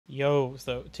Yo,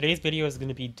 so today's video is going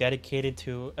to be dedicated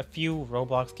to a few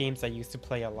Roblox games I used to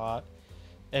play a lot.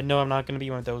 And no, I'm not going to be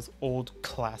one of those old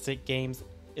classic games.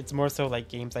 It's more so like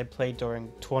games I played during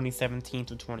 2017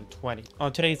 to 2020.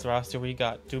 On today's roster, we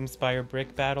got Doomspire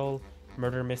Brick Battle,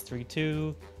 Murder Mystery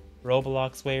 2,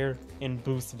 rblxware, and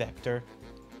Boost Vector.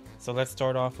 So let's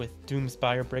start off with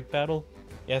Doomspire Brick Battle.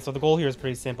 Yeah, so the goal here is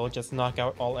pretty simple, just knock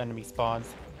out all enemy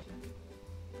spawns.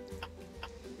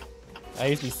 I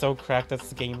used to be so cracked at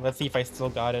this game. Let's see if I still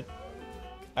got it.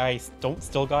 I don't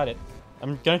still got it.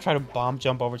 I'm gonna try to bomb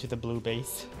jump over to the blue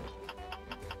base.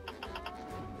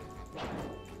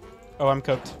 Oh, I'm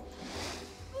cooked.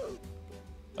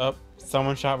 Oh,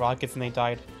 someone shot rockets and they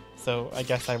died. So I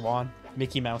guess I won.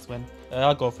 Mickey Mouse win.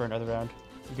 I'll go for another round.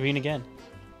 Green again.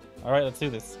 Alright, let's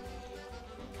do this.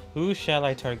 Who shall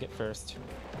I target first?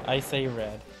 I say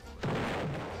red.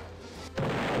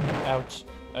 Ouch.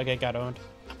 Okay, got owned.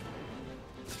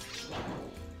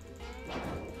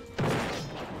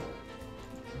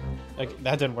 Okay,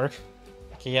 that didn't work.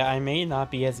 Okay, yeah, I may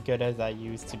not be as good as I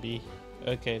used to be.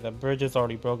 Okay, the bridge is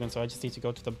already broken, so I just need to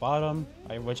go to the bottom,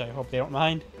 which I hope they don't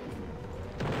mind.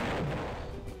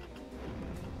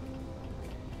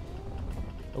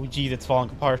 Oh geez, it's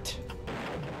falling apart.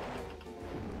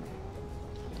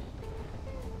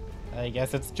 I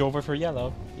guess it's Jover for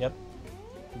yellow. Yep.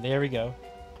 There we go.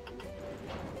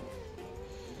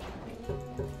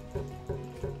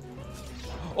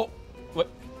 Oh! What?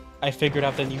 I figured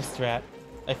out the new strat.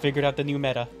 I figured out the new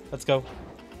meta. Let's go.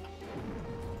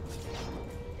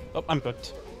 Oh, I'm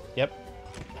cooked. Yep.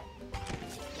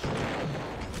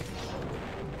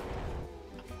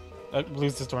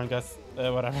 Blue's destroying Gus.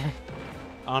 Whatever.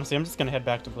 Honestly, I'm just gonna head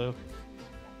back to blue.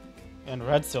 And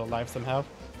red's still alive somehow.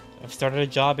 I've started a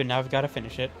job and now I've gotta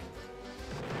finish it.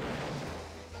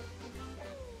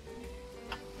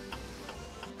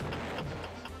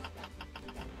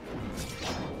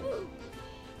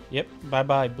 Yep,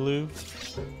 bye-bye, blue.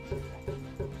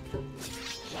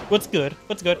 What's good?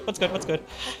 What's good? What's good? What's good?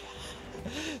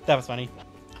 That was funny.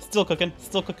 Still cooking.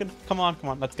 Still cooking. Come on, come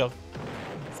on. Let's go.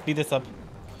 Speed this up.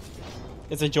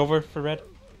 Is it Jover for red?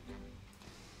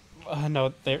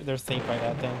 No, they're safe by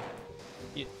that thing.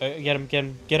 Get him, get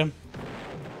him, get him.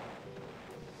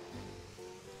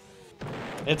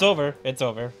 It's over. It's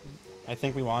over. I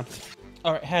think we won.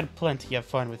 Alright, had plenty of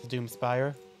fun with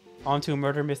Doomspire. On to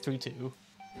Murder Mystery 2.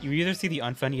 You either see the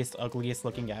unfunniest, ugliest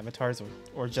looking avatars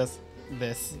or just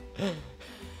this.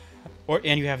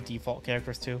 And you have default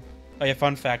characters too. Oh yeah,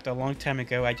 fun fact, a long time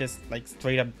ago I just like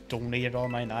straight up donated all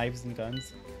my knives and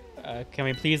guns. Can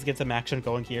we please get some action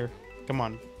going here? Come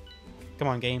on. Come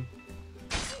on, game.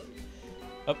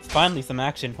 Oh, finally some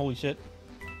action, holy shit.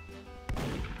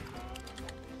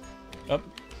 Oh.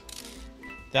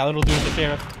 That little dude's the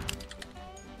sheriff.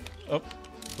 Oh.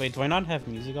 Wait, do I not have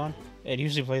music on? It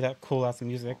usually play that cool ass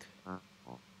music.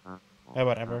 Oh,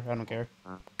 whatever, I don't care.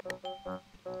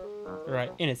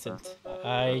 Right, innocent.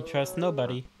 I trust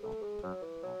nobody.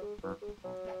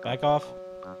 Back off.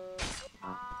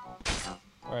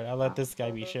 Alright, I'll let this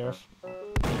guy be sheriff.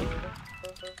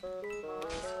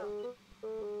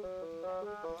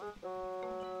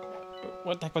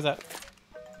 What the heck was that?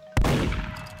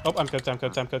 Oh, I'm cooked, I'm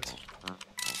cooked, I'm cooked.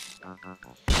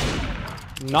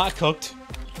 Not cooked.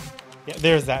 Yeah,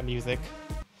 there's that music.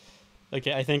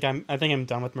 Okay, I think I'm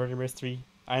done with Murder Mystery.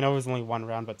 I know it was only one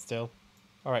round, but still.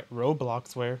 Alright,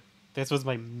 rblxware. This was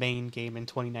my main game in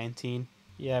 2019.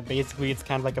 Yeah, basically it's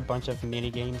kind of like a bunch of mini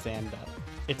games, and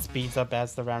it speeds up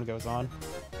as the round goes on.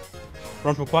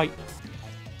 Run from quite.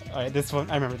 Alright, this one,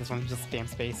 I remember this one, just spam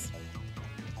space.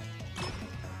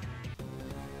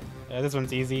 Yeah, this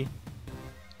one's easy.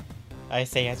 I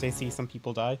say as I see some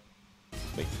people die.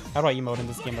 Wait, how do I emote in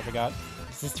this game? I forgot.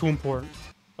 This is too important.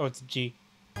 Oh, it's G.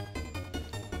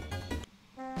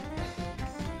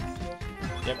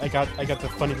 Yep, I got the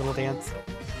funny little dance.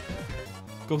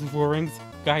 Go through 4 rings.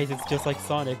 Guys, it's just like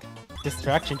Sonic.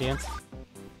 Distraction dance.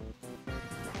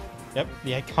 Yep,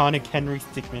 the iconic Henry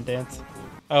Stickmin dance.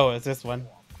 Oh, it's this one.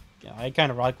 Yeah, I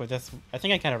kind of rock with this. I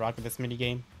think I kind of rock with this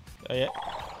minigame. Yeah.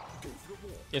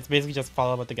 It's basically just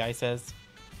follow what the guy says.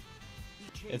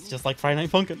 It's just like Friday Night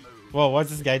Funkin'. Whoa, what's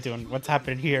this guy doing? What's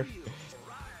happening here?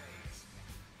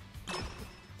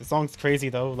 The song's crazy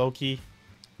though, low-key.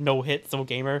 No hit, so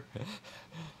gamer.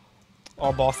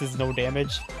 All bosses, no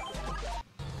damage.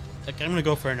 Okay, I'm gonna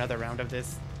go for another round of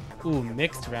this. Ooh,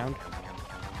 mixed round.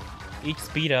 Each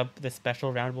speed up, the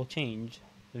special round will change.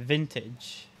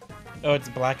 Vintage. Oh, it's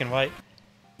black and white.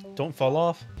 Don't fall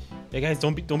off. Hey guys,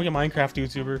 don't be a Minecraft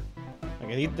YouTuber.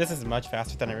 Okay, this is much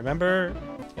faster than I remember.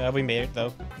 We made it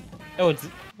though. Oh,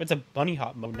 it's a bunny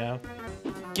hop mode now.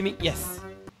 Gimme, yes.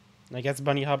 I guess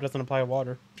bunny hop doesn't apply to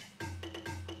water.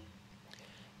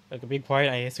 Okay, be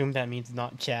quiet. I assume that means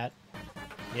not chat.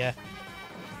 Yeah.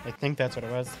 I think that's what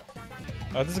it was.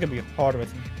 Oh, this is gonna be hard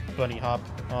with bunny hop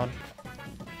on.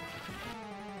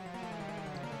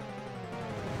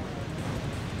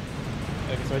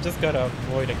 Okay, so I just gotta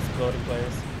avoid exploding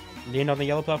players. Land on the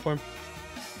yellow platform.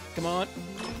 Come on.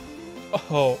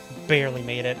 Oh, barely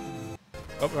made it.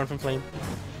 Oh, run from flame.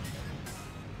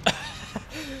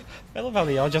 I love how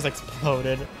they all just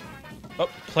exploded. Oh,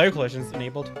 player collisions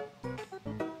enabled.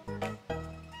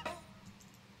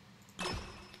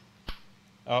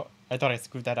 Oh, I thought I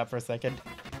screwed that up for a second.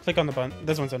 Click on the button.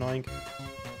 This one's annoying.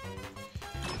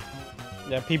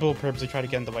 Yeah, people purposely try to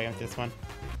get in the way of this one.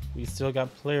 We still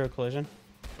got player collision.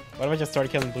 What if I just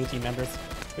started killing blue team members?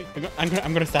 Wait, I'm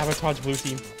gonna sabotage blue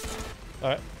team.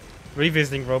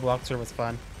 Revisiting Roblox was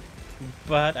fun.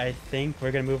 But I think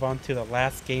we're gonna move on to the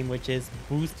last game, which is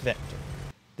Boost Vector.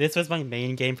 This was my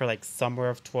main game for like summer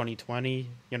of 2020,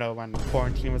 you know, when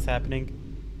quarantine was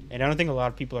happening. And I don't think a lot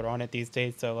of people are on it these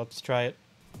days, so let's try it.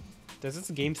 Does this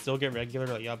game still get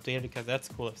regularly updated? Because that's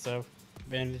cool if so.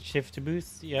 And shift to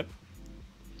boost, yep.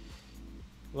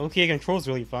 Low-key control's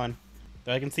really fun.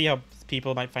 Though I can see how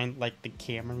people might find like the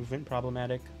camera movement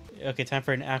problematic. Okay, time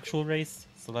for an actual race,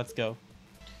 so let's go.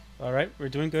 Alright, we're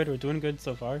doing good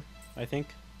so far, I think.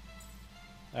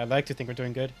 I'd like to think we're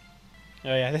doing good.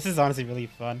 Oh yeah, this is honestly really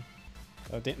fun.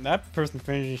 Oh, that person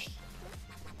finished...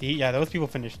 Yeah, those people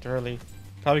finished early.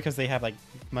 Probably because they have like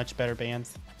much better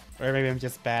bands. Or maybe I'm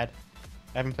just bad.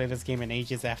 I haven't played this game in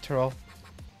ages after all.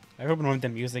 I hope none of the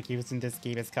music used in this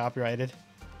game is copyrighted.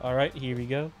 Alright, here we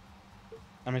go.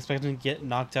 I'm expecting to get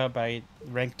knocked out by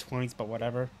ranked 20s, but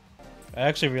whatever. I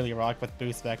actually really rock with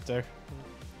Boost Vector.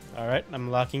 Alright,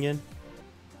 I'm locking in.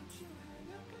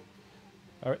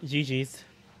 Alright, GG's.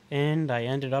 And I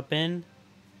ended up in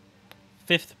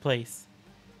 5th place.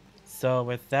 So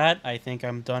with that, I think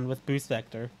I'm done with Boost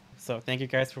Vector. So thank you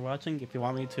guys for watching. If you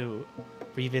want me to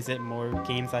revisit more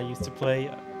games I used to play,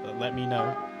 let me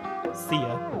know. See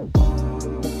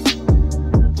ya.